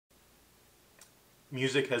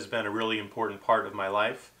Music has been a really important part of my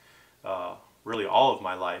life, really all of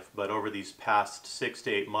my life, but over these past 6 to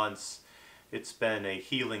 8 months, it's been a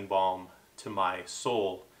healing balm to my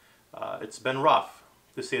soul. It's been rough,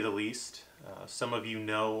 to say the least. Some of you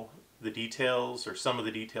know the details, or some of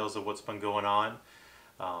the details of what's been going on,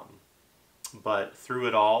 but through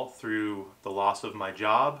it all, through the loss of my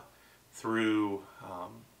job, through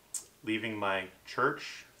leaving my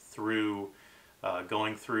church, through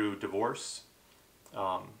going through divorce,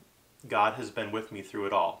 God has been with me through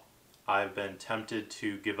it all. I've been tempted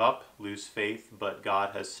to give up, lose faith, but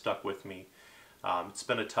God has stuck with me. It's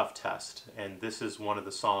been a tough test, and this is one of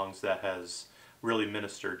the songs that has really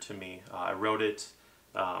ministered to me. I wrote it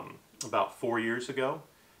about 4 years ago,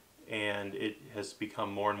 and it has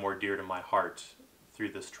become more and more dear to my heart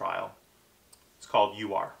through this trial. It's called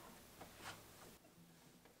You Are.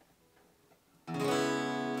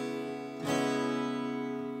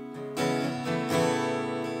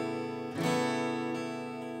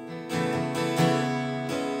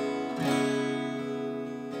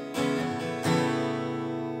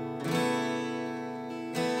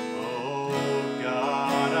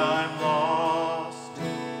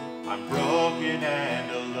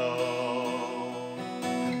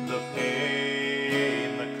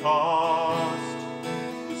 Cost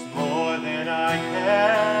was more than I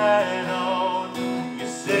had known. You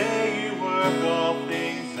say you work all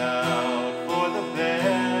things out for the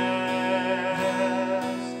best,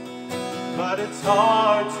 but it's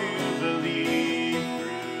hard to believe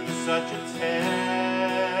through such a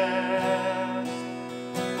test.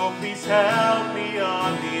 Oh, please help me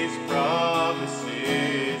on these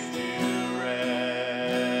promises to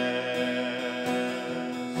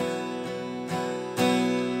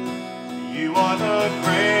You are the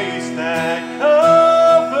grace that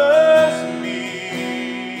covers me.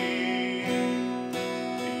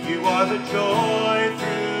 You are the joy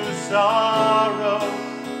through sorrow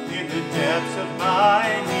in the depths of my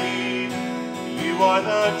need. You are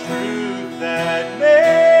the truth that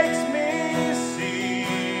makes me see.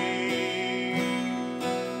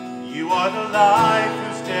 You are the life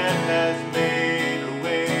whose death has made a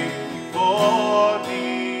way for me.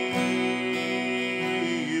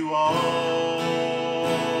 You are.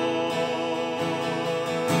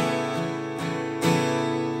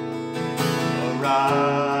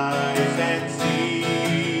 Rise and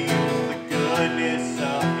see the goodness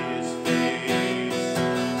of His face.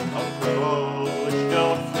 Approach,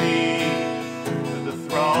 don't flee, to the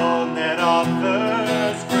throne that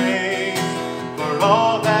offers grace. For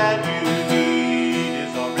all that you need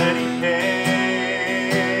is already paid.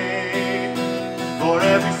 For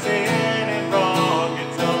every sin and wrong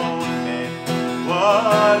atonement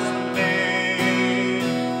was made.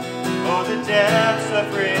 Oh, the depths of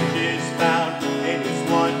riches found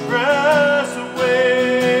wondrous ways.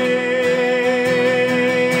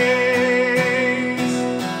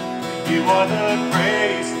 You are the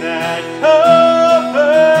grace that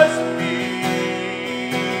covers me.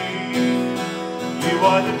 You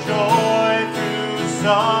are the joy through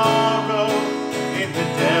sorrow in the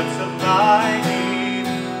depths of my need.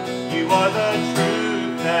 You are the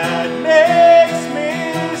truth that makes me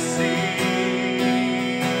see.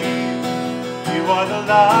 You are the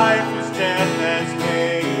life whose death has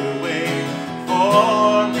made a way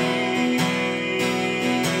for me.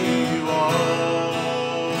 You are.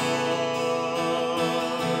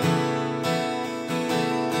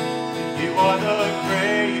 You are the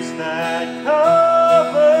grace that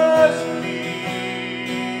covers me.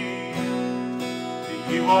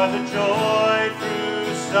 You are the joy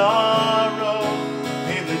through sorrow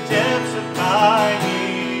in the depths of my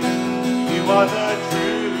need. You are the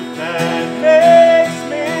truth that makes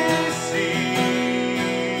me see.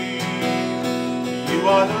 You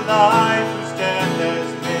are the life